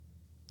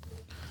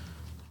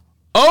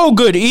Oh,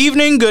 good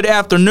evening, good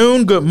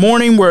afternoon, good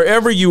morning,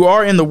 wherever you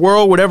are in the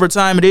world, whatever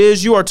time it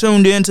is. You are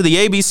tuned in to the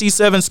ABC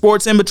 7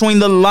 Sports In Between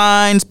the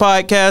Lines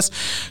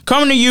podcast,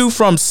 coming to you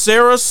from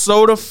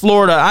Sarasota,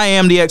 Florida. I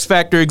am the X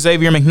Factor,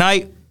 Xavier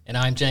McKnight. And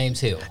I'm James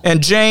Hill.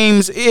 And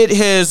James, it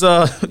has,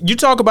 you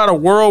talk about a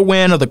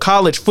whirlwind of the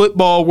college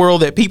football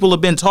world that people have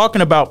been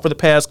talking about for the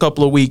past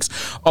couple of weeks.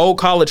 Oh,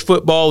 college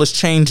football is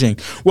changing.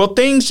 Well,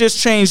 things just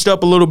changed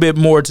up a little bit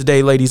more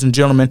today, ladies and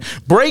gentlemen.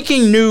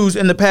 Breaking news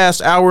in the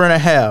past hour and a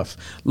half.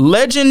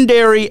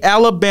 Legendary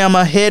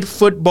Alabama head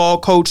football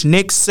coach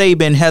Nick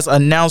Saban has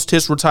announced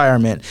his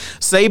retirement.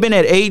 Saban,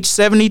 at age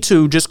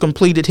 72, just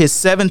completed his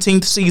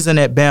 17th season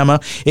at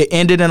Bama. It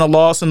ended in a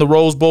loss in the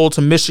Rose Bowl to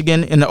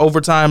Michigan in the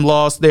overtime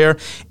loss there.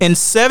 In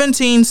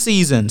 17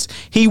 seasons,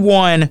 he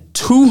won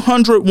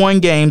 201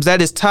 games.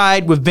 That is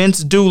tied with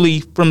Vince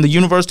Dooley from the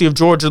University of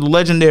Georgia, the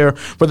legendary,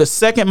 for the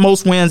second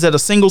most wins at a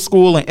single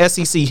school in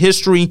SEC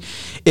history.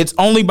 It's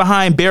only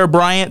behind Bear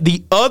Bryant,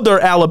 the other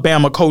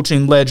Alabama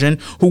coaching legend,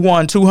 who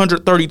won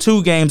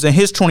 232 games in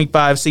his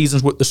 25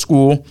 seasons with the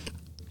school.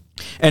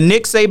 And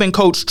Nick Saban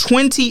coached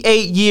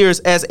 28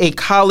 years as a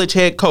college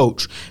head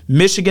coach.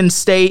 Michigan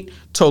State,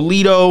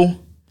 Toledo.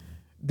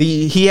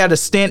 He had a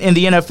stint in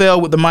the NFL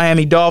with the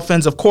Miami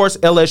Dolphins. Of course,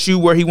 LSU,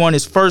 where he won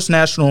his first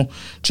national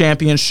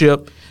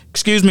championship.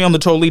 On the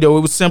Toledo.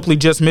 It was simply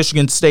just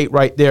Michigan State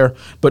right there.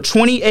 But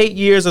 28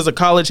 years as a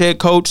college head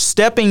coach.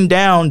 Stepping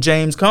down,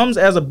 James, comes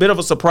as a bit of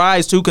a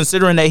surprise, too,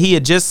 considering that he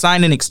had just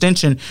signed an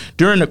extension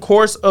during the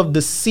course of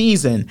the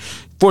season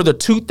for the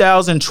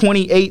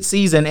 2028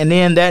 season, and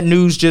then that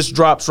news just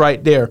drops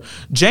right there.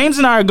 James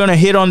and I are going to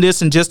hit on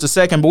this in just a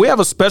second, but we have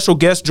a special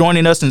guest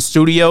joining us in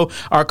studio,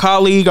 our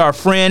colleague, our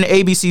friend,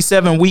 ABC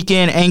 7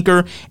 weekend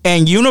anchor,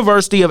 and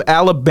University of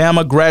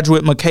Alabama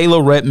graduate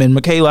Michaela Redmond.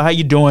 Michaela, how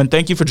you doing?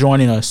 Thank you for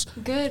joining us.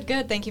 Good.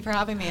 Thank you for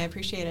having me. I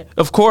appreciate it.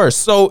 Of course.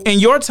 So in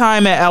your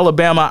time at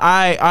Alabama,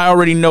 I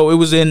already know it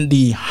was in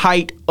the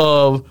height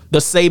of the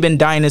Saban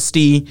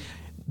dynasty,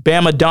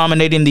 Bama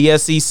dominating the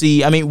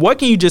SEC. I mean, what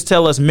can you just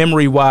tell us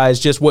memory-wise,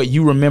 just what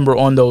you remember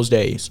on those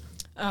days?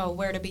 Oh,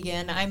 where to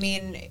begin? I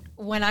mean,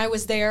 when I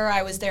was there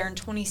in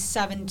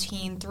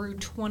 2017 through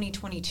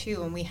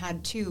 2022, and we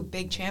had two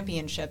big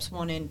championships,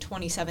 one in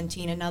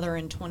 2017, another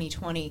in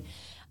 2020.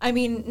 I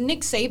mean,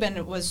 Nick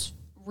Saban was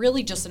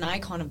really just an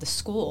icon of the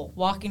school.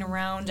 Walking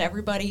around,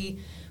 everybody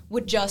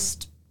would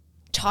just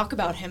talk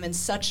about him in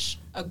such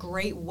a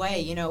great way.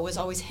 You know, it was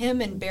always him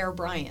and Bear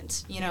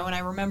Bryant, and I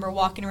remember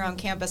walking around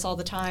campus all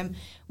the time.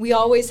 We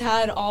always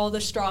had all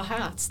the straw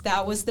hats.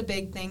 That was the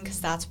big thing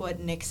because that's what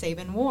Nick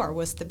Saban wore,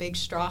 was the big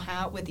straw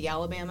hat with the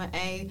Alabama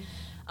A.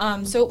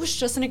 So it was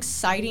just an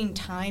exciting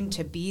time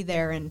to be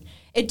there, and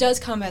it does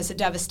come as a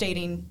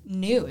devastating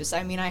news.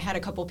 I mean, I had a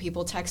couple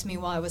people text me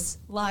while I was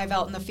live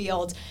out in the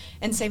field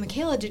and say,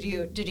 Michaela, did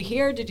you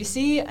hear, did you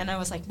see? And I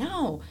was like,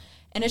 no.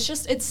 And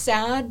it's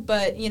sad,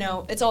 but,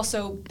 it's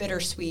also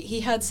bittersweet.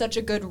 He had such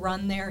a good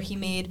run there. He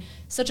made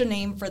such a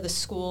name for the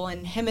school,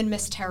 and him and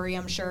Miss Terry,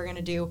 I'm sure, are going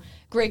to do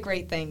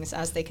great things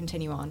as they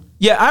continue on.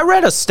 Yeah, I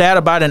read a stat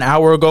about an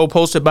hour ago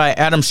posted by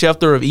Adam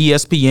Schefter of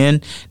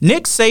ESPN.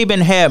 Nick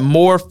Saban had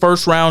more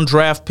first-round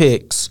draft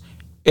picks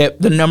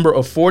at the number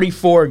of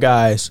 44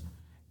 guys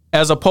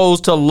as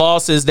opposed to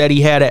losses that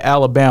he had at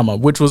Alabama,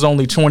 which was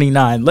only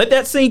 29. Let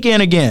that sink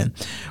in again.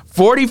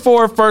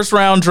 44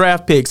 first-round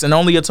draft picks and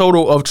only a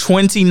total of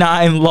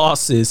 29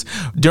 losses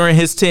during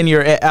his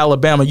tenure at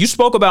Alabama. You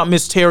spoke about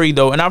Miss Terry,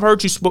 though, and I've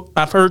heard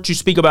you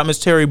speak about Miss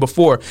Terry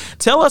before.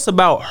 Tell us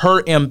about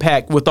her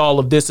impact with all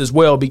of this as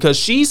well, because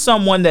she's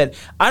someone that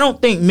I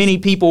don't think many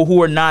people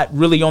who are not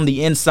really on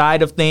the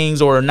inside of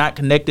things or are not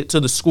connected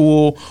to the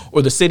school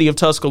or the city of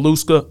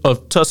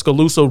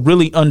Tuscaloosa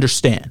really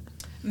understand.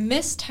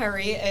 Miss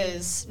Terry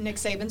is Nick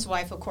Saban's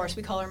wife. Of course,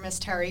 we call her Miss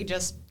Terry.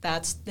 Just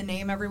that's the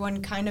name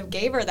everyone kind of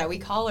gave her, that we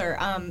call her.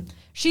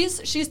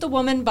 She's the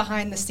woman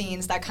behind the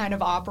scenes that kind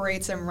of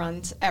operates and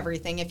runs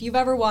everything. If you've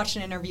ever watched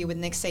an interview with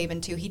Nick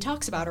Saban, too, he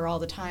talks about her all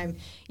the time,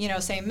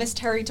 saying, Miss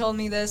Terry told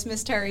me this,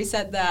 Miss Terry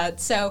said that.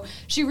 So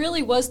she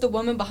really was the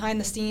woman behind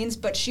the scenes,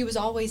 but she was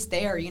always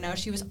there,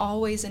 she was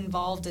always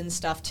involved in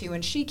stuff, too,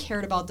 and she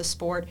cared about the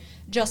sport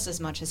just as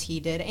much as he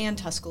did, and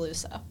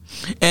Tuscaloosa.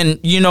 And,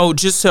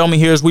 just tell me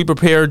here as we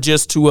prepare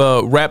just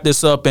to wrap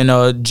this up,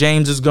 and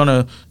James is going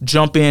to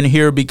jump in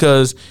here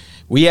because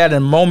we had a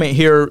moment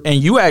here, and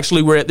you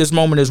actually were at this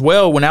moment as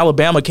well, when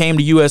Alabama came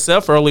to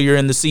USF earlier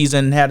in the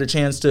season and had a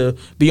chance to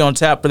be on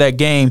tap for that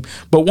game.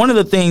 But one of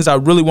the things I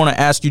really want to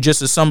ask you,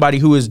 just as somebody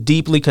who is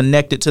deeply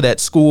connected to that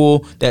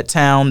school, that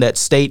town, that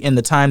state, and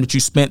the time that you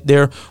spent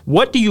there,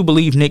 what do you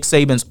believe Nick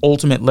Saban's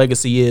ultimate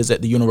legacy is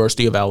at the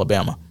University of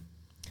Alabama?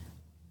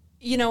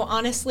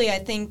 Honestly, I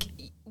think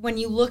when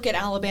you look at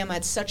Alabama,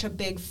 it's such a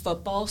big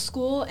football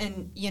school,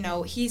 and,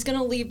 he's going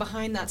to leave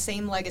behind that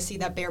same legacy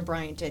that Bear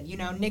Bryant did.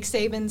 Nick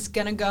Saban's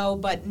going to go,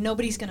 but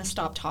nobody's going to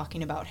stop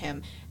talking about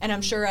him. And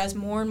I'm sure as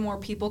more and more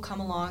people come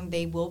along,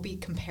 they will be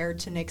compared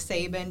to Nick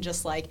Saban,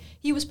 just like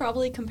he was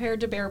probably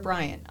compared to Bear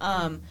Bryant.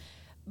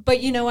 But,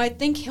 I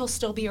think he'll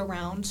still be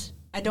around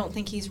I don't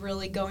think he's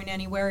really going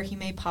anywhere. He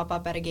may pop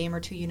up at a game or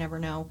two, you never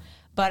know.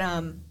 But,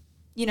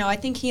 I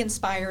think he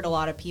inspired a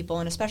lot of people,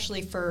 and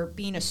especially for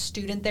being a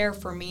student there,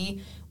 for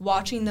me,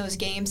 watching those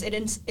games, it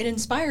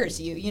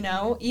inspires you,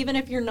 Even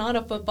if you're not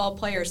a football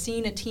player,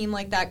 seeing a team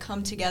like that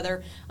come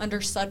together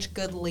under such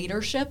good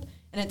leadership,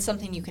 and it's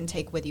something you can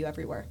take with you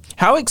everywhere.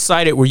 How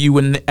excited were you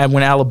when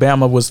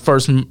Alabama was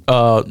first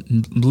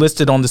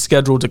listed on the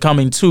schedule to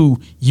coming to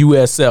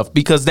USF?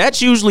 Because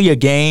that's usually a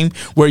game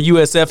where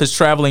USF is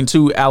traveling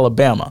to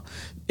Alabama,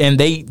 and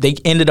they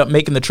ended up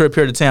making the trip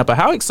here to Tampa.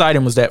 How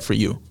exciting was that for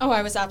you? Oh,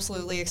 I was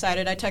absolutely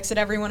excited. I texted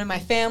everyone in my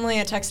family.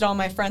 I texted all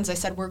my friends. I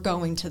said, we're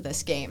going to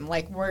this game.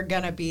 We're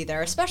going to be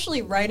there,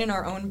 especially right in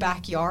our own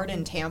backyard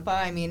in Tampa.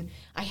 I mean,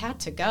 I had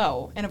to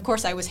go. And, of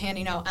course, I was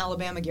handing out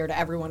Alabama gear to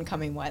everyone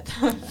coming with.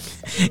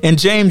 And,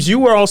 James, you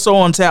were also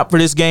on tap for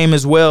this game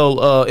as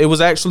well. It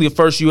was actually the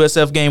first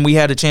USF game we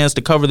had a chance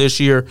to cover this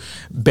year.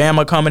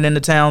 Bama coming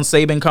into town,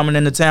 Saban coming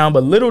into town.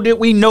 But little did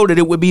we know that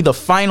it would be the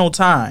final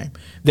time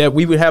that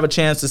we would have a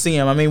chance to see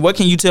him. I mean, what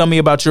can you tell me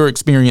about your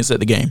experience at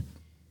the game?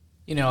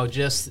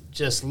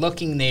 Just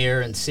looking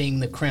there and seeing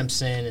the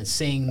crimson and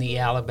seeing the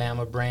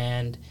Alabama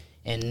brand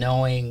and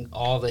knowing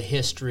all the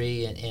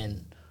history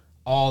and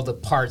all the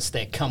parts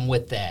that come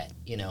with that,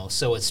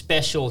 So it's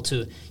special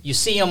you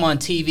see them on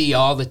TV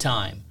all the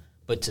time,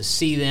 but to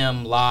see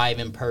them live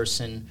in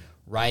person,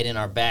 right in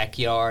our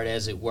backyard,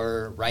 as it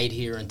were, right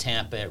here in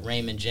Tampa at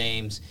Raymond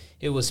James,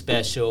 it was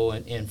special.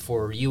 And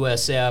for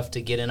USF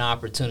to get an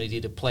opportunity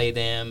to play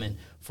them and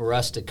for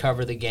us to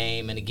cover the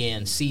game and,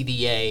 again, see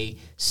the A,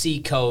 see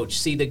Coach,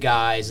 see the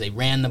guys. They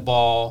ran the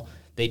ball.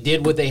 They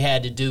did what they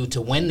had to do to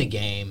win the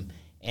game.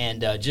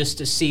 And just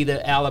to see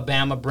the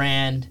Alabama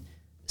brand,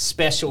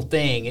 special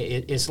thing.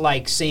 It's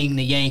like seeing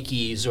the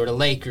Yankees or the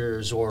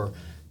Lakers or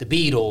the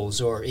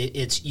Beatles, or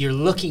you're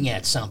looking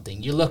at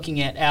something. You're looking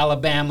at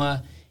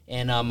Alabama,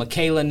 and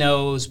Michaela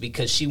knows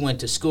because she went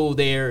to school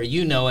there.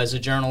 As a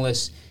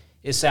journalist,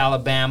 it's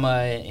Alabama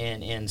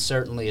and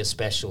certainly a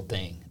special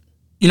thing.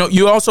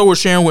 You also were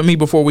sharing with me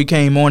before we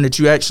came on that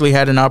you actually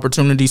had an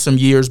opportunity some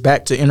years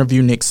back to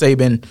interview Nick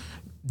Saban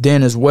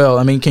then as well.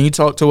 I mean, can you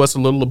talk to us a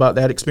little about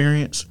that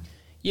experience?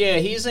 Yeah,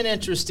 he's an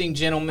interesting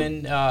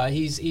gentleman.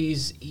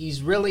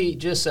 He's really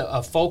just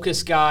a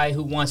focused guy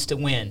who wants to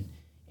win,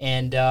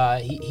 and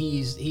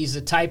he's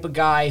the type of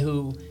guy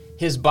who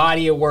his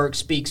body of work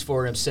speaks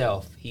for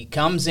himself. He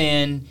comes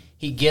in,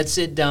 he gets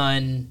it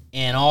done,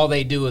 and all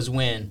they do is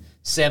win.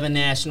 7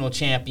 national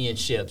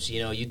championships.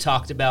 You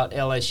talked about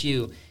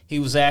LSU. He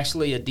was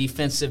actually a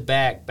defensive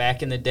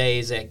back in the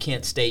days at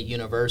Kent State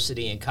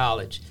University in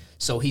college.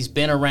 So he's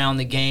been around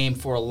the game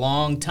for a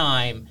long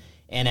time.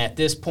 And at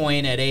this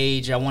point, at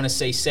age, I want to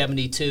say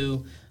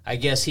 72, I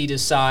guess he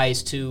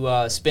decides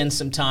to spend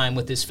some time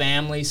with his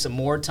family, some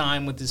more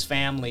time with his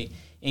family,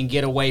 and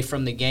get away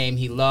from the game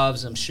he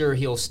loves. I'm sure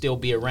he'll still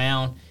be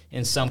around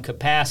in some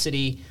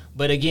capacity.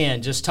 But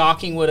again, just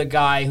talking with a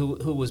guy who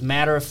was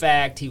matter of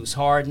fact, he was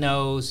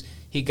hard-nosed,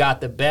 he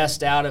got the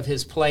best out of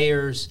his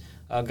players.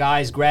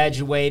 Guys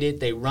graduated,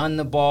 they run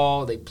the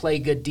ball, they play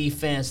good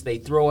defense, they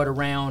throw it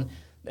around.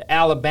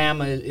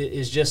 Alabama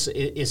is just,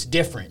 it's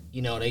different.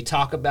 They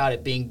talk about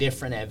it being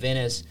different at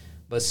Venice,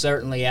 but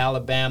certainly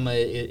Alabama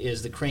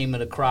is the cream of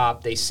the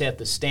crop. They set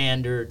the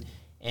standard,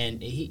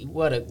 and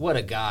what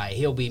a guy.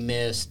 He'll be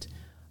missed.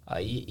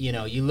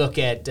 You look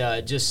at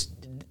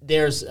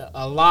there's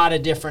a lot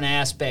of different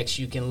aspects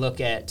you can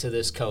look at to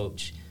this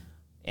coach.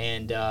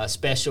 And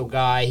special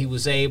guy. He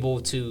was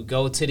able to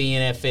go to the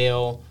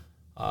NFL,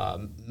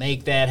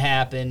 make that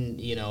happen.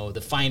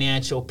 The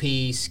financial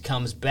piece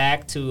comes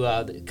back to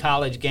the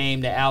college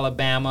game to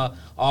Alabama.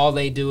 All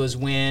they do is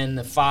win.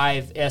 The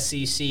 5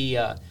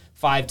 SEC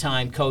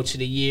 5-time Coach of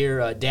the Year.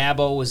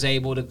 Dabo was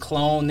able to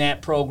clone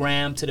that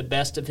program to the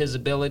best of his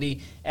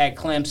ability at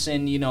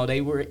Clemson.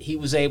 He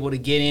was able to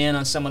get in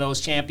on some of those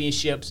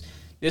championships.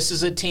 This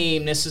is a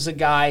team. This is a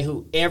guy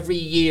who every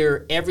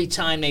year, every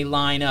time they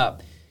line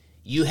up,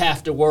 you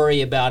have to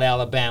worry about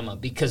Alabama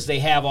because they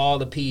have all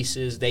the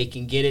pieces. They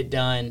can get it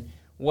done.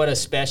 What a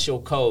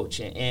special coach.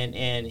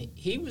 And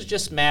he was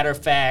just matter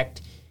of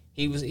fact.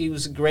 He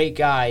was a great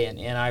guy,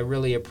 and I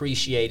really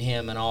appreciate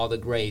him and all the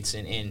greats.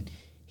 And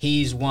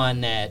he's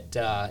one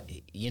that,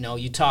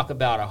 you talk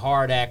about a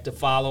hard act to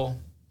follow,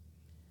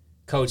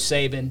 Coach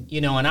Saban.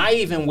 And I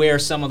even wear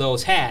some of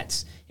those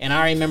hats. And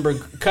I remember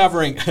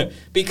covering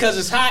because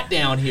it's hot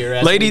down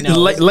here.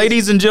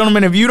 Ladies and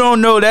gentlemen, if you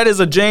don't know, that is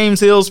a James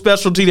Hill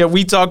specialty that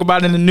we talk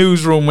about in the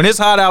newsroom. When it's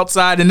hot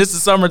outside and this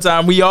is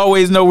summertime, we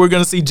always know we're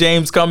going to see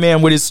James come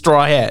in with his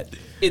straw hat.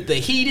 The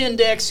heat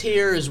index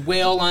here is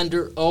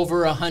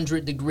over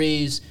 100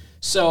 degrees.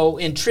 So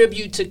in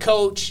tribute to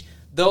Coach,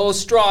 those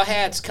straw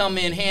hats come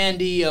in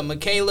handy.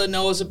 Michaela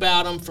knows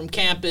about them from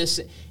campus,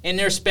 and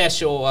they're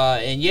special.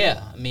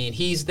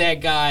 He's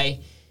that guy.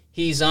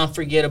 He's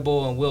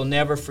unforgettable, and we'll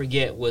never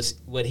forget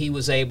what he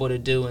was able to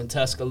do in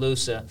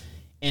Tuscaloosa.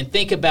 And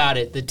think about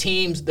it,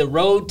 the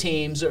road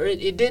teams, or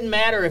it didn't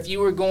matter if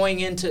you were going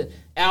into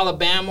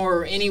Alabama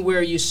or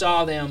anywhere you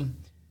saw them,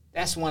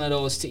 that's one of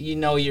those,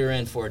 you're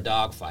in for a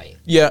dogfight.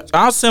 Yeah,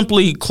 I'll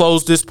simply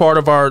close this part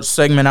of our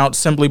segment out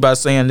simply by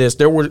saying this.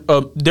 There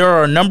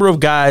are a number of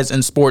guys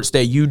in sports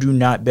that you do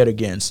not bet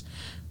against.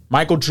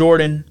 Michael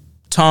Jordan,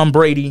 Tom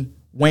Brady,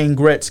 Wayne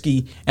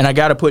Gretzky, and I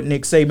got to put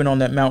Nick Saban on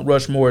that Mount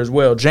Rushmore as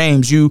well.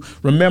 James, you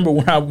remember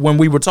when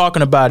we were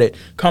talking about it,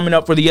 coming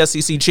up for the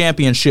SEC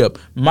championship,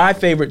 my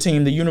favorite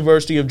team, the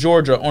University of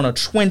Georgia, on a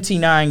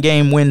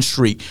 29-game win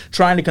streak,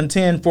 trying to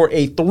contend for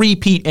a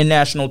three-peat in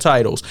national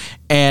titles.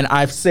 And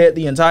I've said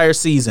the entire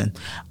season,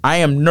 I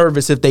am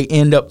nervous if they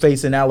end up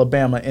facing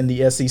Alabama in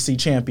the SEC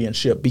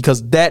championship,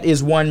 because that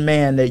is one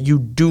man that you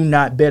do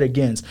not bet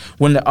against.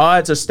 When the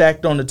odds are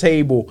stacked on the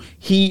table,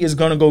 he is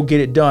going to go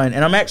get it done.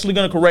 And I'm actually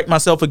going to correct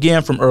myself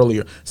again from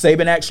earlier.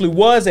 Saban actually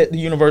was at the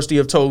University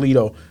of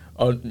Toledo,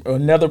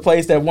 another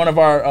place that one of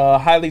our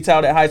highly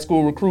touted high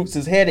school recruits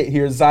is headed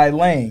here, Zy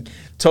Lang.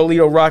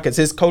 Toledo Rockets.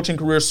 His coaching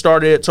career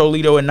started at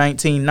Toledo in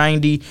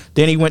 1990.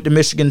 Then he went to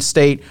Michigan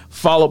State,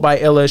 followed by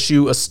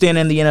LSU, a stint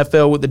in the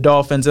NFL with the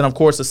Dolphins, and, of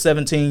course, a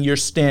 17-year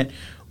stint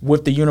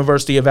with the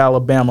University of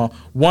Alabama.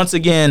 Once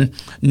again,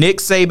 Nick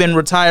Saban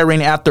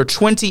retiring after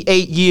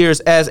 28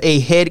 years as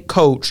a head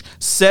coach.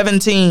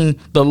 The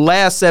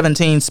last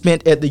 17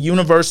 spent at the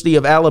University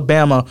of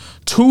Alabama.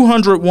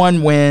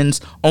 201 wins,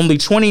 only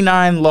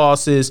 29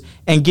 losses,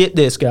 and get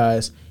this,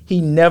 guys, he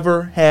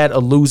never had a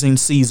losing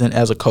season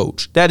as a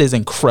coach. That is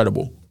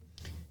incredible.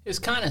 It's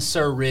kind of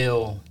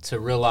surreal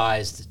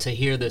to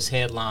hear this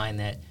headline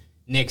that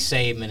Nick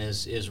Saban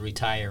is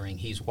retiring.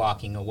 He's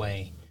walking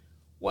away.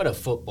 What a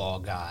football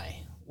guy.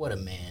 What a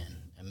man.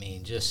 I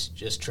mean,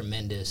 just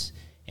tremendous.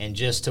 And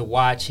just to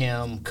watch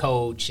him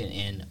coach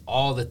and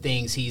all the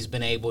things he's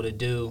been able to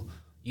do.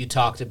 You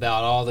talked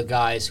about all the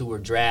guys who were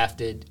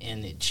drafted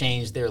and it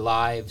changed their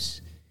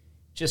lives.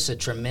 Just a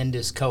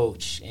tremendous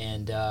coach.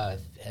 And,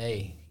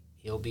 hey,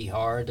 he'll be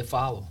hard to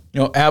follow.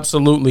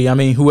 Absolutely. I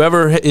mean,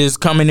 whoever is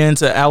coming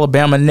into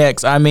Alabama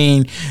next, I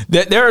mean,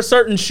 there are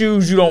certain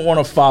shoes you don't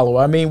want to follow.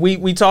 I mean,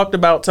 we talked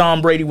about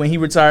Tom Brady when he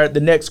retired. The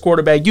next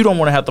quarterback, you don't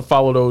want to have to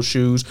follow those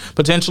shoes.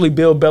 Potentially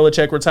Bill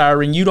Belichick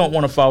retiring, you don't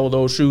want to follow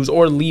those shoes,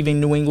 or leaving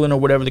New England or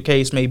whatever the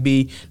case may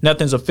be.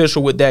 Nothing's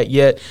official with that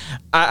yet.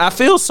 I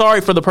feel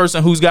sorry for the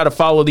person who's got to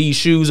follow these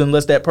shoes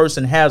unless that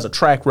person has a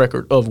track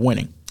record of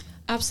winning.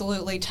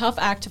 Absolutely. Tough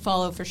act to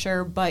follow for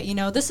sure. But,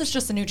 this is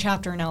just a new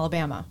chapter in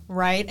Alabama,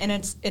 right? And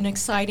it's an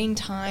exciting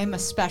time,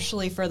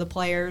 especially for the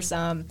players.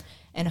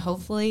 And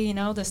hopefully,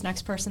 this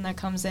next person that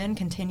comes in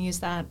continues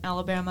that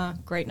Alabama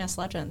greatness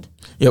legend.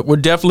 Yeah, we're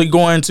definitely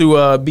going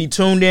to be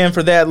tuned in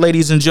for that,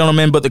 ladies and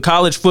gentlemen. But the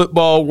college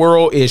football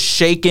world is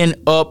shaking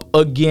up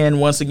again,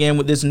 once again,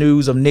 with this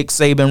news of Nick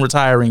Saban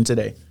retiring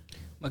today.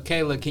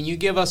 Michaela, can you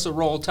give us a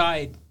Roll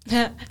Tide?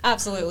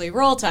 Absolutely.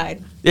 Roll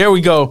Tide. There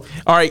we go.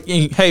 All right.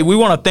 Hey, we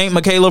want to thank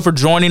Michaela for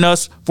joining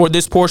us for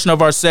this portion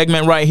of our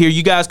segment right here.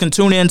 You guys can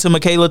tune in to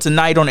Michaela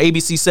tonight on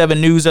ABC 7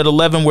 News at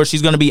 11, where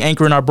she's going to be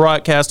anchoring our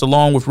broadcast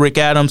along with Rick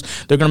Adams.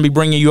 They're going to be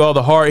bringing you all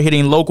the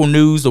hard-hitting local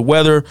news, the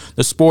weather,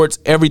 the sports,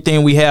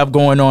 everything we have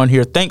going on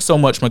here. Thanks so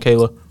much,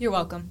 Michaela. You're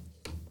welcome.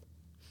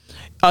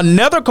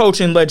 Another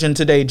coaching legend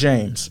today,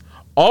 James.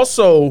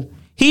 Also,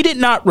 he did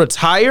not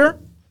retire,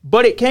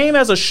 but it came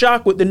as a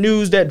shock with the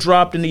news that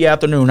dropped in the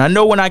afternoon. I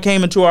know when I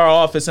came into our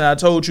office and I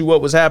told you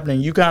what was happening,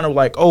 you kind of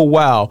like, oh,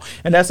 wow.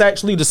 And that's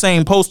actually the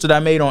same post that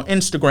I made on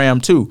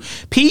Instagram, too.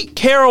 Pete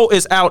Carroll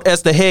is out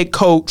as the head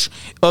coach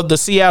of the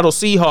Seattle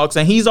Seahawks,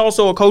 and he's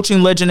also a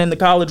coaching legend in the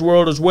college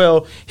world as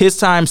well, his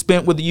time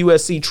spent with the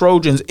USC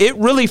Trojans. It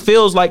really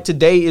feels like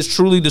today is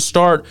truly the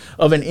start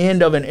of an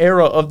end of an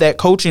era, of that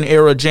coaching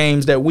era,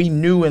 James, that we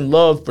knew and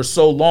loved for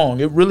so long.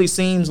 It really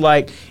seems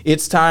like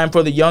it's time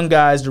for the young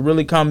guys to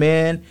really come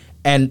in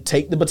and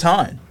take the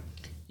baton.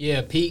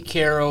 Yeah, Pete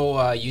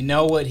Carroll, you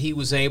know what he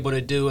was able to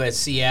do at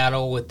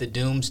Seattle with the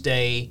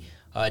doomsday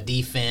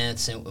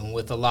defense and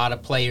with a lot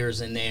of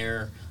players in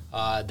there.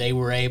 They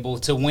were able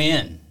to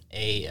win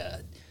a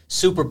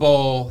Super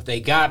Bowl. They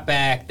got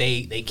back.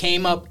 They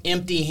came up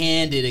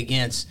empty-handed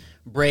against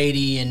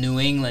Brady in New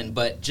England,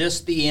 but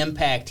just the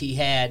impact he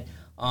had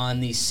on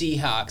the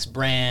Seahawks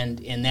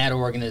brand in that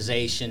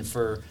organization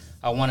for,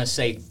 I want to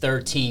say,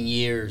 13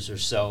 years or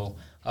so.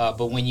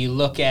 But when you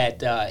look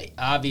at,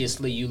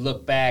 obviously, you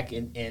look back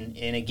and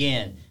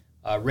again,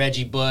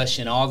 Reggie Bush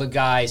and all the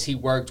guys he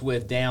worked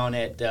with down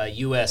at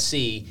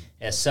USC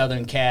at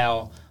Southern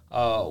Cal,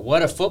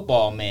 what a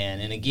football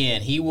man. And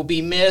again, he will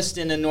be missed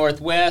in the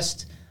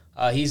Northwest.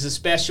 He's a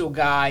special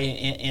guy.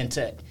 And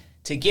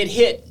to get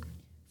hit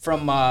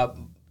from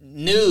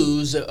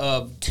news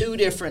of two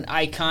different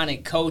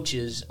iconic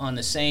coaches on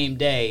the same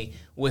day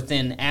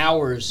within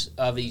hours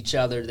of each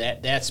other,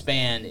 that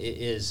span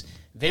is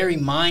very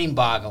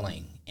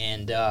mind-boggling,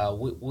 and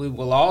we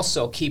will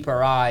also keep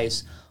our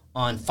eyes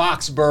on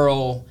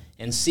Foxborough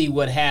and see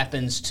what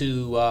happens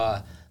to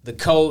the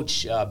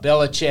coach,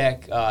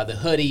 Belichick, the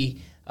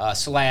hoodie /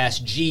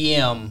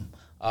 GM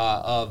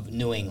of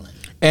New England.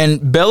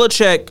 And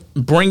Belichick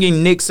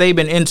bringing Nick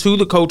Saban into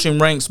the coaching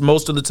ranks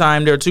most of the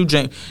time there too,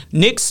 James.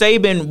 Nick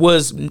Saban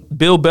was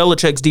Bill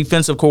Belichick's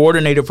defensive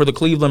coordinator for the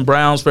Cleveland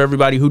Browns, for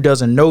everybody who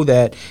doesn't know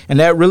that. And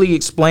that really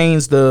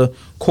explains the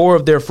core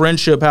of their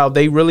friendship, how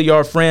they really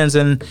are friends.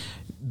 And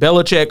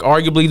Belichick,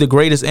 arguably the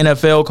greatest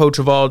NFL coach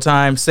of all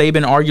time.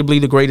 Saban, arguably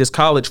the greatest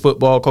college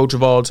football coach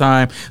of all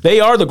time. They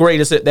are the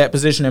greatest at that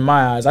position in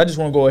my eyes. I just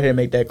want to go ahead and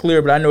make that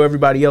clear, but I know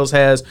everybody else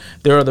has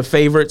their other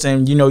favorites,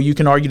 and, you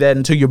can argue that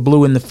until you're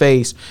blue in the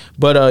face.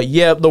 But,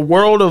 the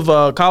world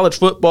of college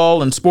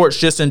football and sports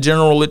just in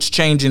general, it's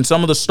changing.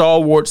 Some of the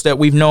stalwarts that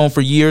we've known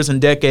for years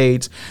and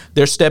decades,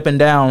 they're stepping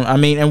down.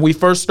 And we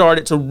first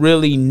started to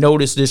really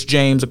notice this,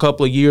 James, a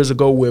couple of years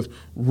ago with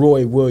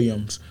Roy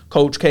Williams,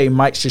 Coach K,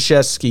 Mike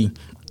Krzyzewski.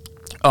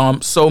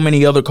 So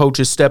many other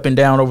coaches stepping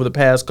down over the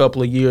past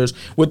couple of years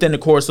within the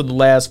course of the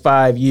last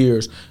 5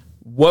 years.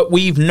 What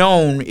we've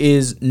known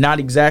is not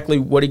exactly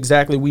what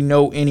exactly we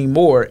know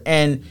anymore.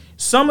 And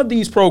some of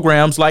these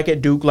programs, like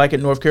at Duke, like at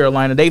North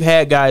Carolina, they've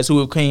had guys who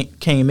have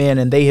came in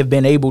and they have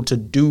been able to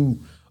do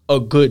a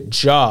good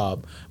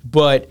job.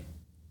 But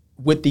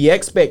with the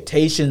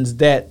expectations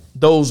that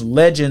those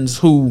legends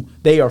who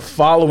they are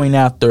following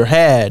after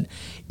had,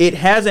 it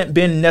hasn't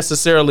been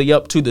necessarily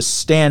up to the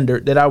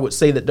standard that I would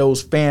say that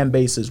those fan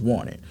bases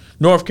wanted.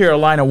 North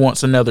Carolina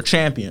wants another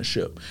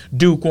championship.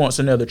 Duke wants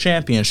another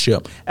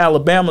championship.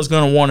 Alabama's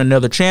going to want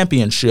another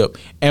championship.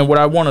 And what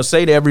I want to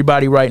say to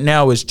everybody right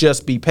now is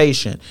just be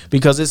patient,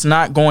 because it's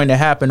not going to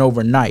happen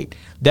overnight.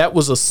 That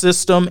was a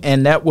system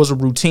and that was a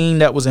routine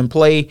that was in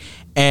play.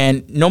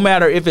 And no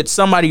matter if it's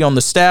somebody on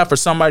the staff or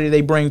somebody they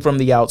bring from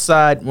the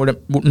outside,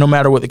 no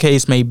matter what the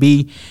case may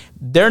be,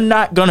 they're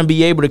not going to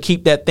be able to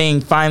keep that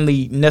thing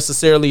finally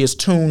necessarily as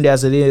tuned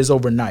as it is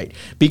overnight,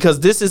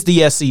 because this is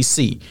the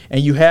SEC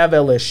and you have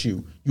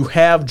LSU, you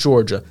have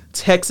Georgia,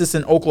 Texas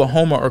and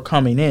Oklahoma are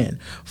coming in.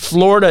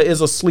 Florida is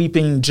a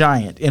sleeping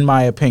giant, in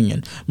my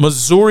opinion.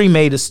 Missouri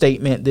made a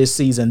statement this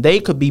season. They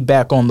could be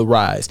back on the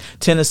rise.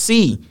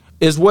 Tennessee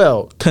as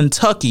well.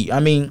 Kentucky.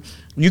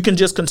 You can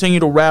just continue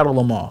to rattle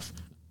them off.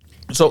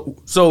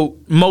 So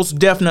most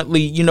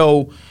definitely,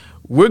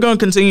 we're going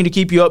to continue to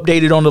keep you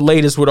updated on the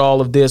latest with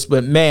all of this.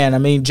 But,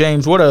 man,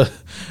 James, what a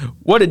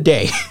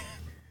day.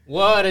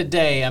 What a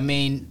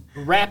day.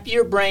 Wrap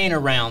your brain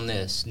around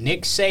this.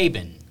 Nick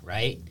Saban,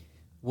 right,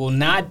 will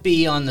not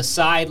be on the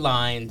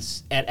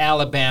sidelines at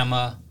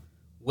Alabama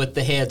with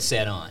the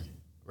headset on,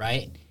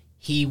 right?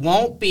 He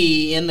won't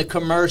be in the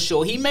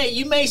commercial. You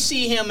may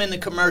see him in the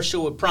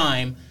commercial with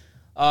Prime,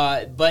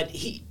 but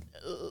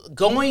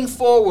going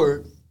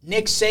forward,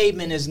 Nick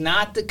Saban is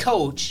not the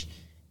coach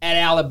at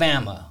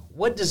Alabama.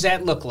 What does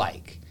that look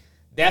like?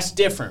 That's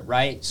different,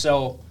 right?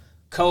 So,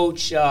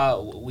 Coach,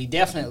 we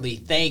definitely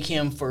thank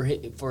him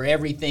for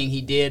everything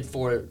he did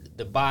for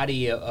the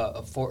body,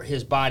 for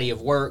his body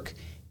of work,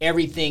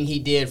 everything he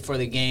did for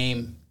the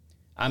game.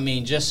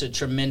 Just a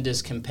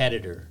tremendous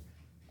competitor.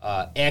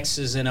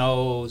 X's and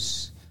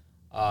O's,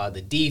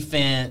 the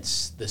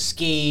defense, the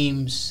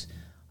schemes,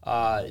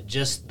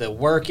 just the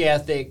work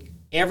ethic,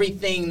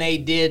 everything they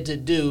did to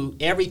do,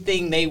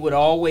 everything they would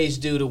always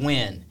do to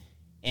win.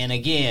 And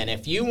again,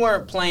 if you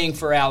weren't playing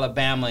for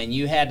Alabama and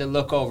you had to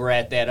look over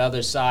at that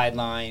other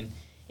sideline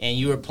and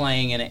you were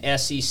playing in an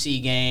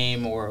SEC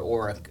game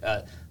or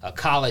a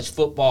college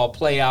football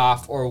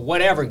playoff or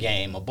whatever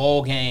game, a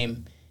bowl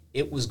game,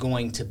 it was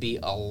going to be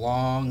a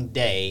long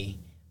day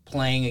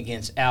playing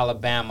against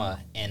Alabama,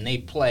 and they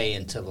play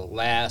until the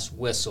last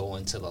whistle,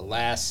 until the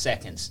last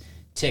seconds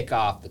tick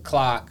off the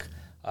clock.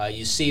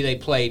 You see they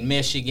played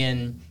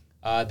Michigan.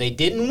 They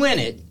didn't win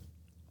it,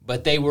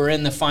 but they were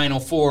in the Final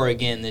Four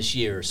again this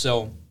year.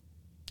 So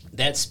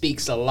that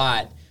speaks a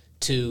lot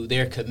to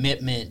their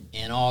commitment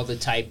and all the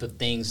type of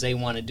things they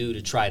want to do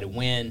to try to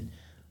win.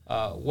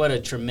 What a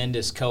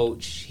tremendous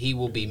coach. He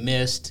will be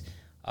missed.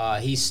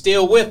 He's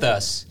still with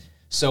us,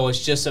 so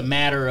it's just a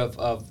matter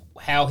of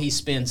how he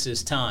spends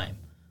his time.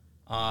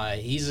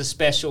 He's a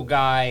special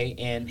guy,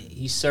 and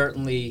he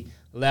certainly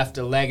left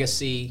a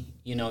legacy.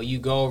 You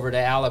go over to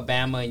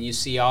Alabama and you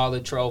see all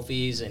the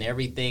trophies and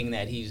everything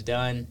that he's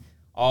done.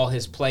 All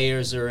his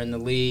players are in the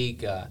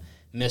league.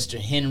 Mr.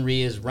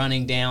 Henry is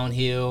running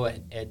downhill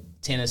at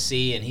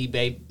Tennessee, and he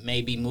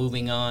may be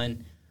moving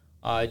on.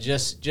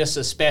 Just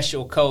a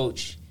special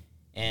coach.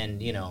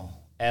 And,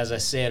 as I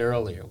said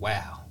earlier,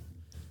 wow.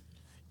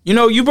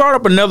 You brought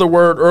up another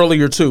word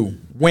earlier, too.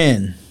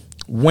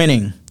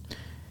 Winning.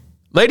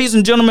 Ladies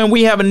and gentlemen,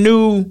 we have a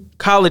new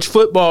college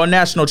football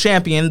national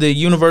champion. The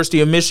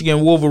University of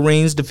Michigan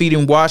Wolverines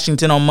defeating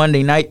Washington on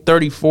Monday night,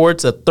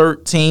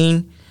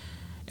 34-13.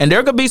 And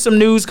there could be some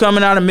news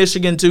coming out of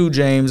Michigan too,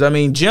 James.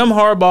 Jim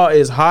Harbaugh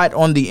is hot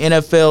on the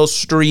NFL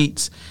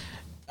streets.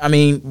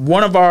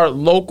 One of our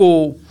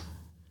local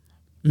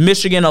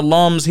Michigan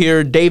alums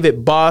here,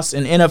 David Boss,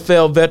 an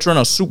NFL veteran,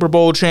 a Super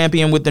Bowl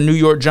champion with the New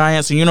York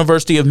Giants, a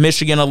University of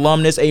Michigan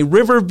alumnus, a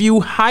Riverview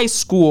High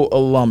School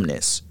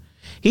alumnus.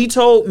 He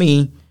told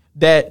me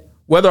that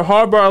Whether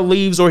Harbaugh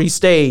leaves or he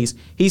stays,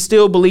 he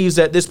still believes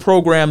that this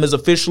program is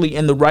officially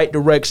in the right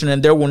direction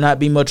and there will not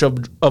be much of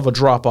a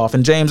drop-off.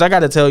 And, James, I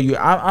got to tell you,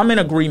 I'm in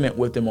agreement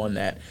with him on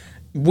that.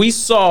 We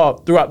saw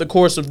throughout the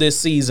course of this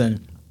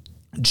season,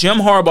 Jim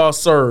Harbaugh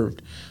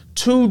served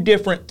 2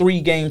 different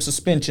 3-game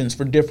suspensions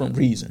for different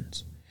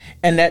reasons.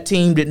 And that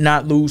team did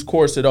not lose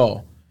course at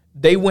all.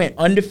 They went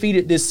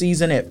undefeated this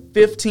season at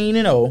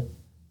 15-0.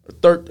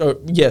 At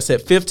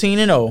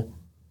 15-0.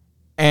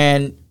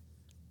 And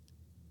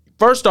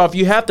first off,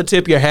 you have to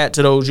tip your hat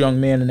to those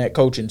young men and that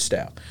coaching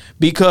staff,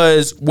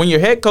 because when your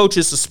head coach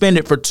is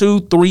suspended for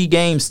 2-3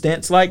 game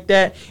stints like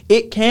that,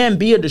 it can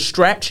be a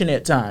distraction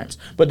at times.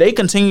 But they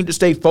continue to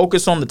stay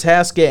focused on the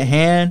task at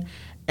hand,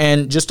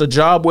 and just a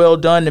job well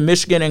done to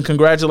Michigan, and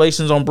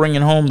congratulations on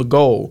bringing home the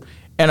gold.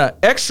 And an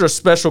extra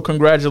special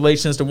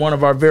congratulations to one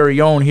of our very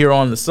own here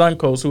on the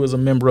Suncoast, who is a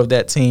member of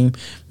that team,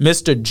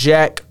 Mr.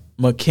 Jack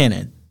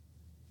MacKinnon.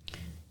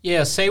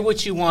 Yeah, say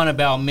what you want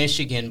about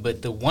Michigan,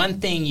 but the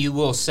one thing you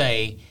will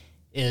say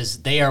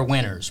is they are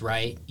winners,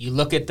 right? You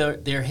look at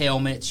their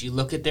helmets, you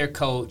look at their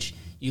coach,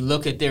 you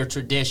look at their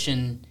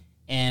tradition,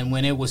 and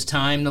when it was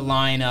time to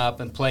line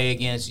up and play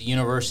against the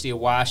University of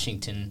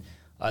Washington,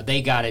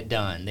 they got it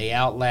done. They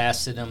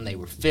outlasted them. They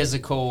were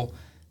physical.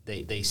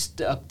 They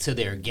stuck to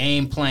their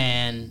game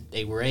plan.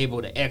 They were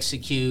able to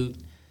execute.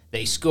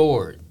 They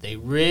scored. They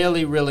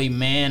really, really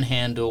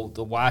manhandled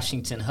the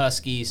Washington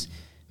Huskies.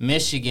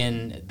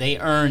 Michigan, they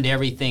earned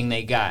everything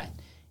they got.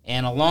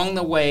 And along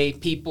the way,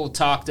 people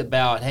talked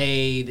about,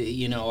 hey,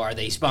 are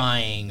they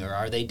spying or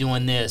are they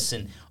doing this,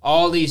 and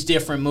all these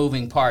different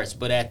moving parts.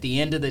 But at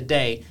the end of the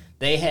day,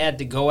 they had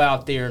to go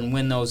out there and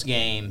win those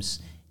games.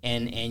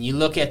 And you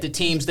look at the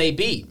teams they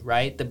beat,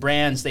 right? The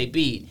brands they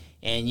beat.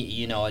 And,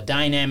 a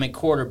dynamic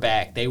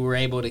quarterback, they were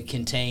able to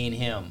contain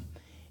him.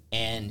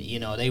 And,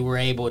 they were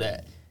able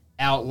to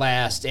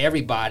outlast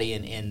everybody.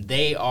 And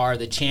they are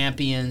the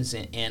champions.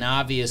 And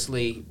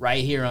obviously,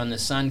 right here on the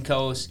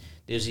Suncoast,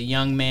 there's a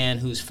young man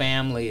whose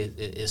family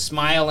is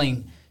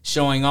smiling,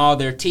 showing all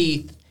their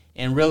teeth,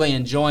 and really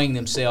enjoying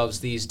themselves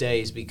these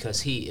days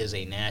because he is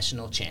a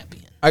national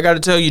champion. I got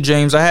to tell you,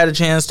 James, I had a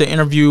chance to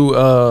interview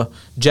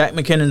Jack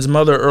MacKinnon's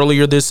mother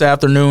earlier this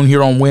afternoon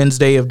here on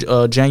Wednesday of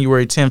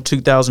January 10th,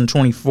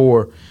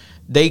 2024.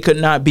 They could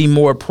not be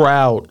more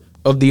proud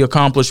of the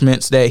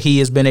accomplishments that he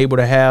has been able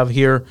to have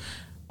here.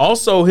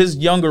 Also, his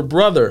younger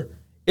brother,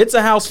 it's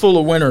a house full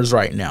of winners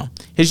right now.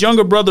 His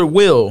younger brother,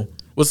 Will,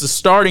 was the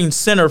starting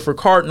center for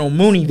Cardinal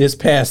Mooney this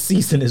past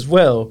season as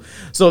well.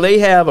 So they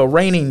have a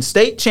reigning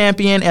state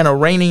champion and a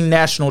reigning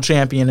national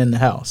champion in the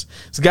house.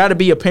 It's got to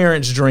be a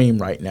parent's dream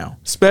right now,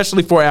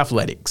 especially for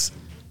athletics.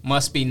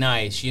 Must be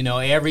nice.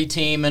 Every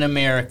team in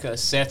America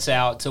sets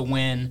out to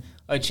win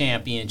a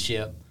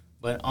championship,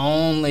 but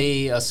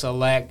only a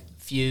select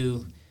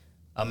few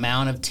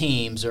amount of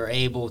teams are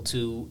able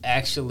to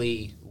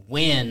actually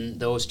win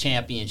those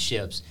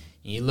championships.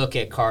 You look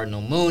at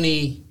Cardinal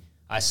Mooney.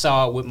 I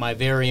saw it with my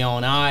very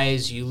own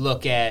eyes. You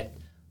look at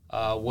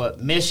what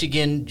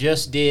Michigan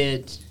just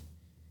did.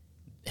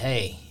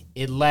 Hey,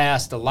 it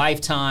lasts a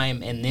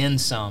lifetime and then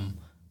some.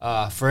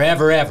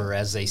 Forever, ever,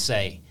 as they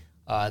say.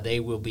 They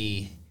will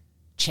be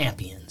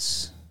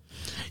champions.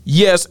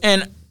 Yes,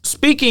 and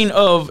speaking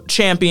of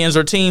champions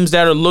or teams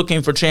that are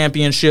looking for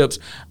championships,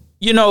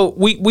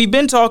 we've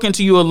been talking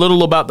to you a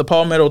little about the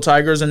Palmetto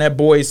Tigers and that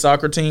boys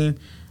soccer team.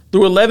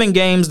 Through 11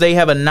 games, they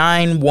have a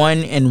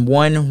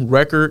 9-1-1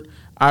 record.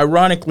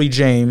 Ironically,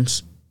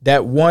 James,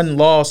 that one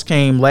loss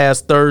came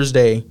last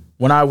Thursday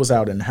when I was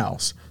out in the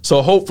house.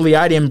 So hopefully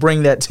I didn't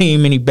bring that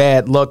team any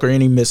bad luck or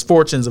any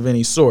misfortunes of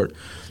any sort.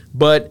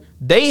 But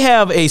they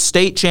have a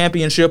state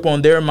championship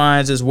on their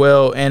minds as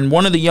well. And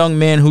one of the young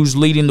men who's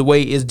leading the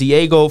way is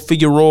Diego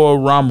Figueroa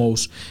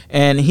Ramos.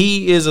 And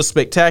he is a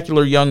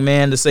spectacular young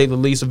man, to say the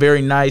least, a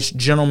very nice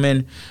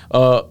gentleman,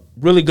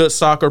 really good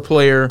soccer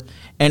player.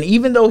 And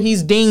even though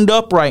he's dinged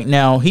up right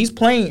now, he's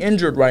playing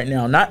injured right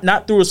now.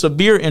 Not through a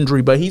severe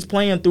injury, but he's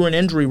playing through an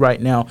injury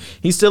right now.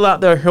 He's still out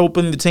there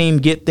helping the team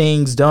get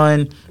things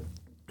done.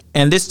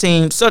 And this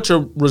team, such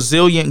a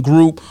resilient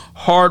group,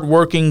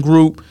 hard-working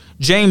group.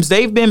 James,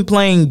 they've been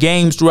playing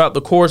games throughout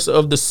the course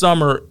of the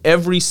summer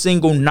every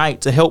single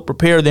night to help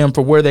prepare them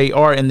for where they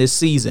are in this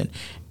season.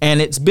 And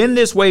it's been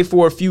this way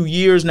for a few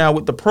years now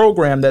with the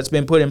program that's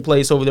been put in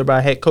place over there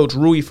by head coach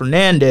Rui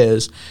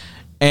Fernandez.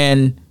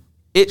 And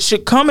it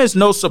should come as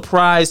no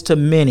surprise to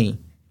many,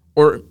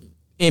 or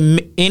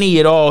any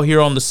at all here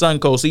on the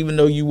Suncoast, even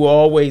though you will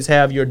always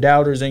have your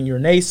doubters and your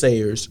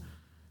naysayers.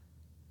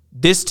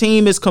 This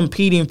team is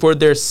competing for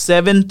their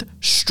 7th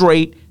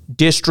straight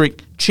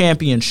district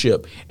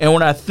championship. And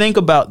when I think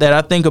about that,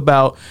 I think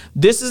about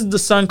this is the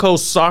Suncoast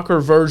soccer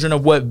version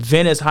of what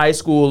Venice High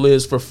School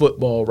is for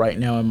football right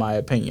now, in my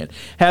opinion.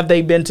 Have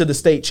they been to the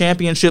state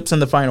championships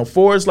and the Final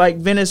Fours like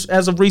Venice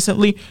as of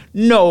recently?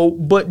 No,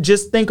 but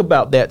just think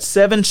about that.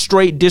 7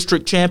 straight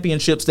district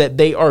championships that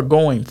they are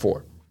going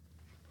for.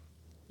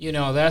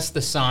 That's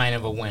the sign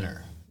of a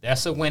winner.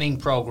 That's a winning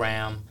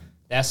program.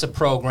 That's a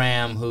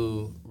program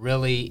who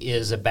really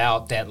is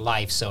about that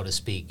life, so to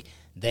speak.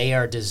 They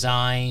are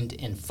designed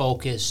and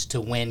focused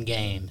to win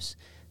games.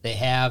 They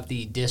have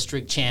the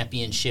district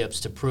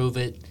championships to prove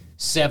it,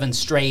 7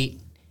 straight,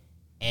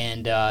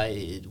 and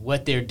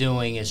what they're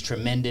doing is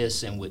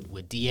tremendous. And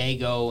with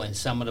Diego and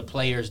some of the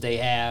players they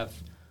have,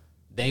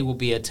 they will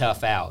be a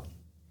tough out.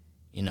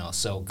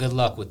 So good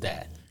luck with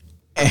that.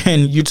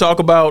 And you talk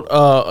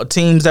about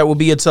teams that will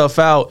be a tough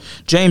out.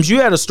 James,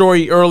 you had a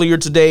story earlier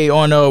today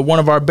on one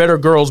of our better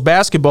girls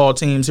basketball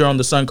teams here on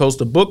the Suncoast,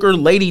 the Booker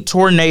Lady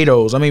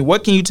Tornadoes. I mean,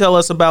 what can you tell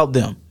us about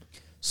them?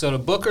 So the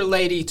Booker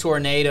Lady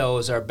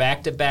Tornadoes are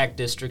back-to-back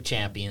district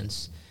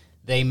champions.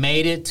 They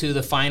made it to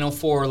the Final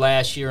Four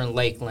last year in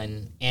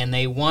Lakeland, and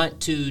they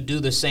want to do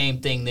the same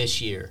thing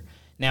this year.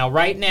 Now,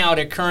 right now,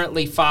 they're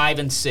currently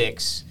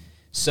 5-6.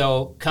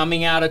 So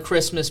coming out of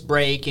Christmas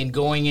break and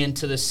going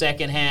into the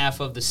second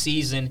half of the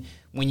season,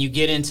 when you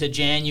get into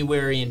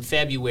January and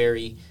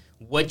February,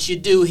 what you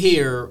do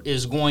here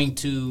is going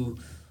to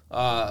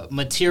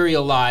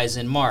materialize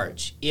in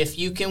March. If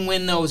you can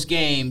win those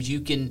games, you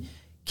can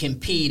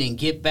compete and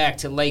get back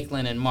to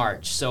Lakeland in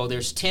March. So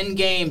there's 10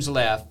 games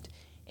left,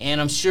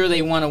 and I'm sure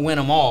they want to win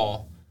them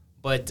all.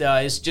 But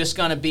it's just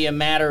going to be a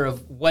matter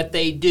of what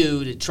they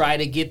do to try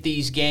to get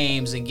these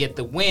games and get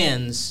the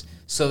wins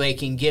so they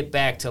can get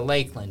back to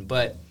Lakeland.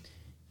 But,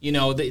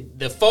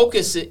 the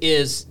focus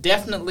is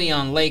definitely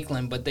on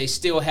Lakeland, but they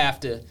still have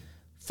to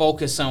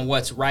focus on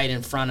what's right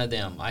in front of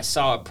them. I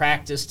saw a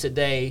practice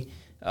today.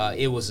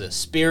 It was a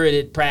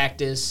spirited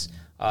practice.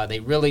 They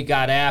really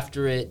got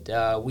after it.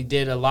 We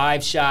did a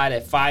live shot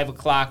at 5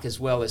 o'clock as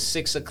well as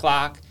 6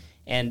 o'clock,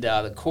 and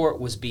the court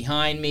was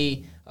behind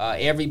me.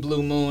 Every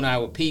blue moon I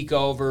would peek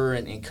over,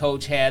 and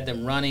Coach had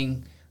them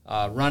running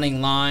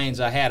lines.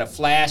 I had a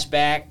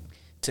flashback.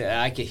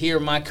 I could hear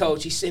my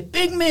coach. He said,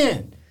 "Big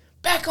men,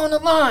 back on the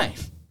line.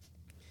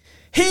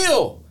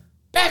 Hill,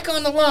 back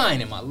on the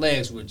line." And my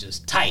legs were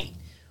just tight.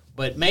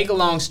 But make a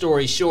long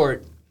story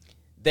short,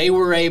 they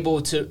were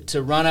able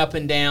to run up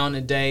and down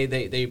today.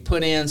 They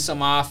put in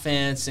some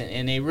offense,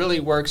 and they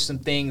really worked some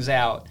things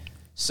out.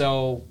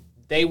 So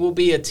they will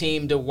be a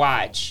team to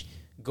watch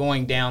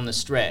going down the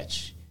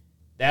stretch.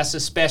 That's a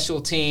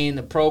special team.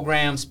 The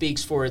program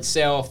speaks for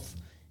itself.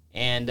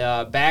 And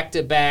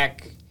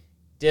back-to-back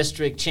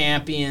district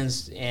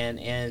champions,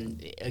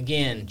 and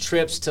again,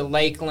 trips to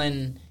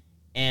Lakeland,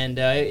 and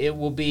it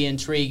will be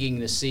intriguing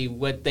to see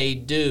what they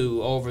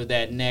do over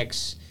that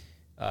next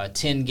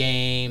 10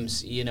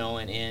 games,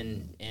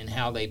 and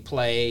how they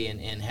play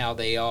and how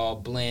they all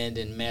blend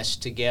and mesh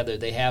together.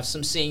 They have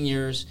some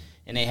seniors,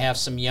 and they have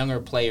some younger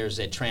players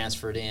that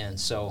transferred in,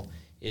 so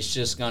it's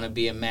just going to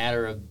be a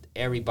matter of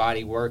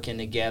everybody working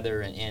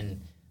together,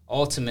 and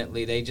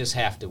ultimately, they just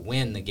have to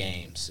win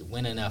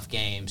enough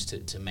games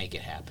to make it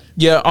happen.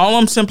 Yeah, all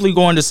I'm simply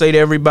going to say to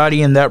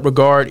everybody in that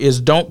regard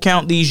is don't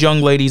count these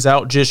young ladies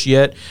out just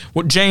yet.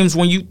 Well, James,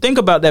 when you think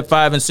about that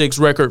 5-6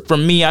 record, for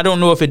me, I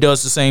don't know if it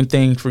does the same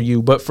thing for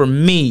you, but for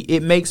me,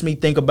 it makes me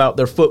think about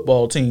their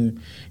football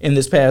team in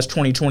this past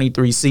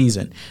 2023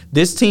 season.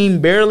 This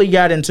team barely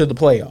got into the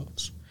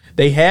playoffs.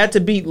 They had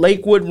to beat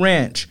Lakewood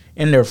Ranch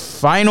in their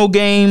final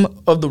game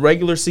of the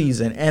regular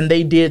season, and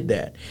they did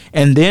that.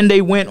 And then they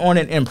went on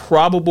an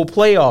improbable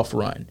playoff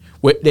run,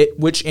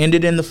 which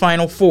ended in the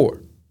Final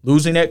Four,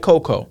 losing at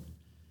Cocoa.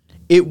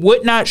 It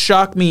would not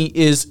shock me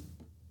is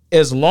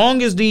as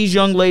long as these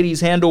young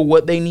ladies handle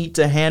what they need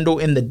to handle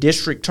in the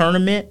district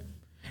tournament,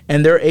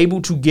 and they're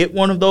able to get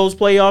one of those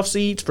playoff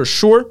seeds for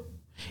sure,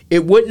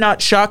 it would not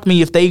shock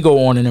me if they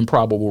go on an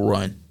improbable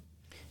run.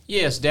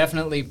 Yes,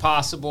 definitely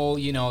possible.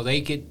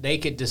 They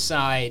could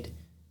decide,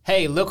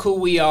 hey, look who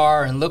we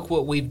are and look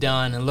what we've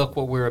done and look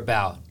what we're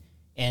about.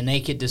 And they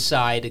could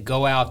decide to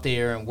go out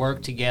there and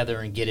work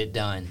together and get it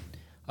done.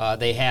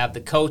 They have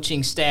the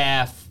coaching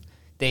staff.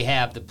 They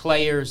have the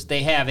players.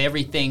 They have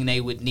everything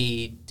they would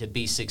need to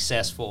be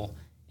successful.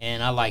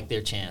 And I like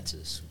their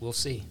chances. We'll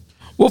see.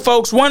 Well,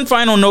 folks, one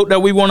final note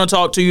that we want to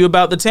talk to you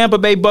about. The Tampa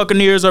Bay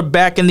Buccaneers are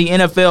back in the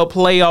NFL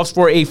playoffs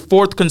for a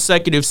 4th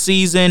consecutive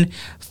season.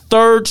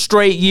 3rd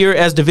straight year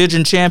as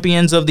division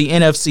champions of the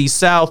NFC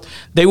South.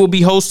 They will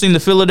be hosting the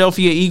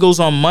Philadelphia Eagles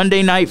on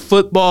Monday Night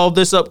Football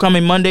this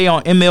upcoming Monday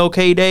on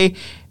MLK Day.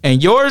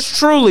 And yours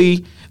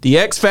truly, the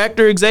X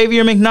Factor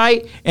Xavier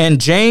McKnight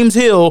and James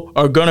Hill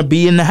are going to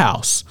be in the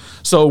house.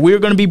 So we're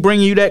going to be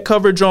bringing you that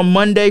coverage on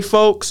Monday,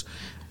 folks.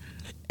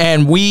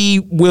 And we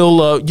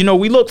will,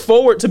 we look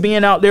forward to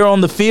being out there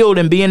on the field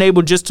and being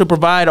able just to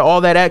provide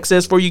all that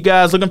access for you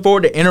guys. Looking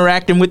forward to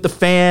interacting with the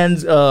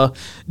fans.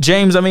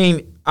 James,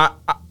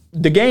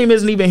 the game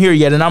isn't even here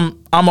yet, and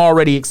I'm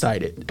already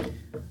excited.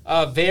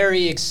 A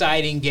very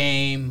exciting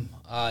game.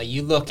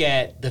 You look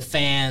at the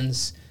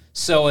fans.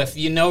 So if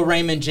you know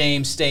Raymond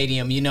James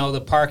Stadium,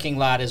 the parking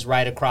lot is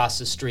right across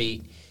the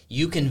street.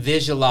 You can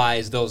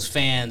visualize those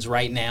fans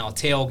right now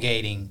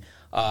tailgating,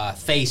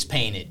 face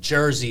painted,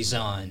 jerseys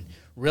on,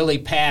 really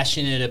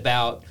passionate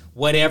about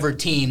whatever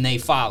team they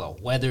follow,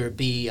 whether it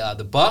be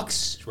the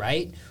Bucks,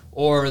 right,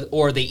 or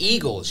the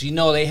Eagles.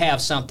 They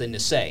have something to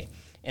say.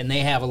 And they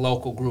have a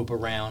local group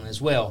around as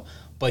well.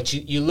 But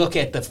you look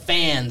at the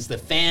fans, the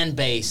fan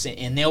base,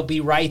 and they'll be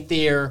right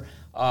there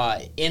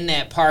in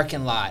that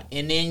parking lot.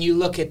 And then you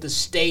look at the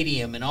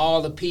stadium and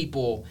all the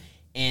people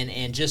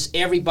and just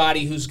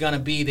everybody who's going to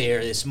be there.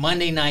 It's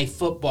Monday Night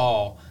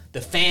Football.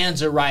 The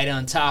fans are right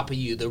on top of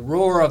you. The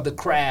roar of the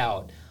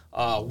crowd.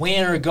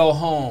 Win or go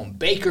home.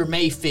 Baker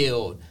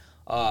Mayfield.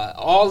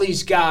 All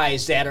these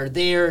guys that are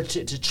there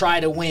to try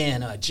to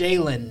win.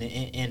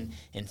 Jalen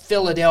in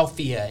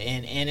Philadelphia.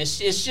 And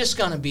it's just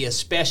going to be a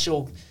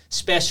special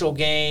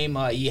game.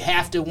 You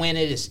have to win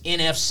it. It's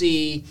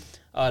NFC.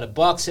 The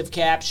Bucs have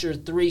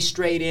captured 3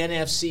 straight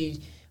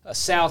NFC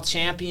South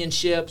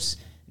championships.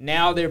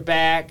 Now they're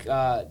back.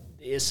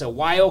 It's a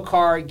wild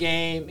card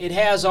game. It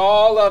has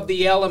all of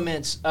the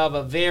elements of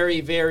a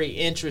very, very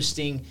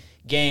interesting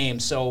game.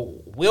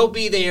 So we'll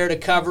be there to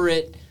cover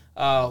it.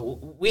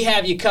 We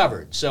have you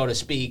covered, so to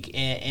speak,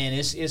 and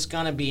it's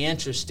going to be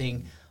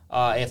interesting.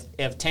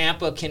 If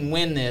Tampa can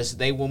win this,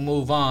 they will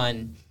move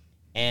on.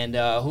 And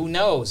who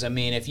knows? I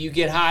mean, if you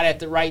get hot at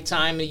the right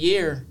time of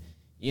year,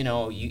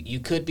 you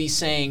could be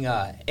saying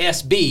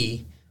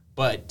SB,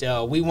 but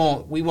we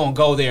won't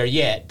go there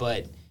yet.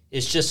 But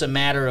it's just a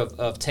matter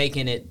of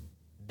taking it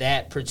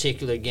that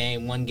particular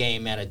game, one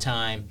game at a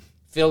time.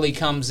 Philly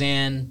comes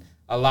in.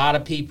 A lot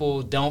of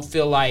people don't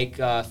feel like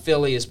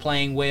Philly is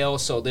playing well,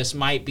 so this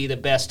might be the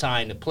best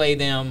time to play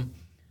them.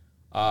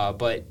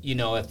 But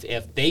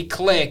if they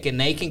click and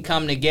they can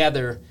come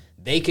together,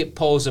 they could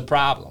pose a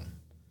problem.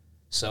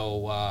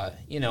 So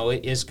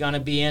it's going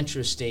to be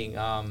interesting.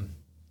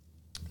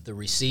 The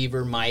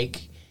receiver,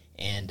 Mike,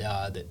 and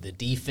the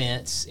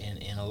defense,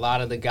 and a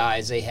lot of the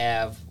guys they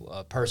have,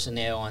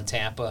 personnel on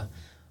Tampa,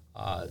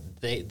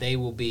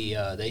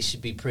 they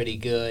should be pretty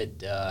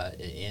good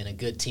and a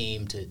good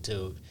team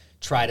to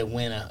try to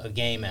win a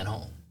game at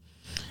home.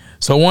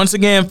 So once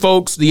again,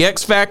 folks, the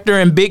X Factor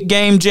and Big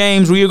Game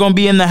James, we are going to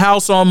be in the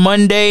house on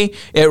Monday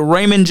at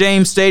Raymond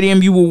James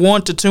Stadium. You will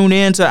want to tune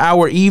in to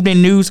our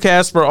evening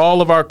newscast for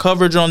all of our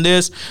coverage on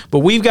this. But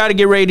we've got to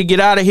get ready to get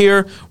out of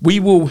here. We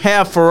will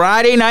have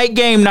Friday night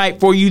game night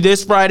for you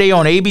this Friday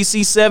on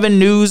ABC 7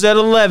 News at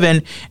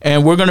 11.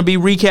 And we're going to be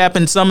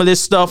recapping some of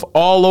this stuff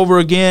all over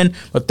again.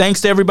 But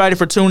thanks to everybody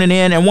for tuning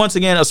in. And once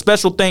again, a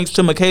special thanks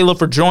to Michaela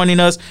for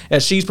joining us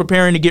as she's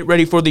preparing to get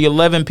ready for the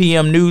 11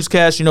 p.m.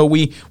 newscast.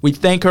 We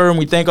thank her. And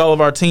we thank all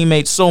of our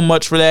teammates so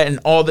much for that and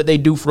all that they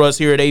do for us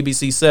here at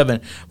ABC 7.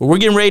 But we're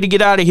getting ready to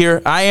get out of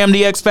here. I am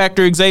the X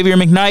Factor, Xavier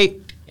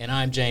McKnight. And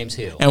I'm James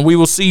Hill. And we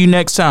will see you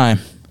next time.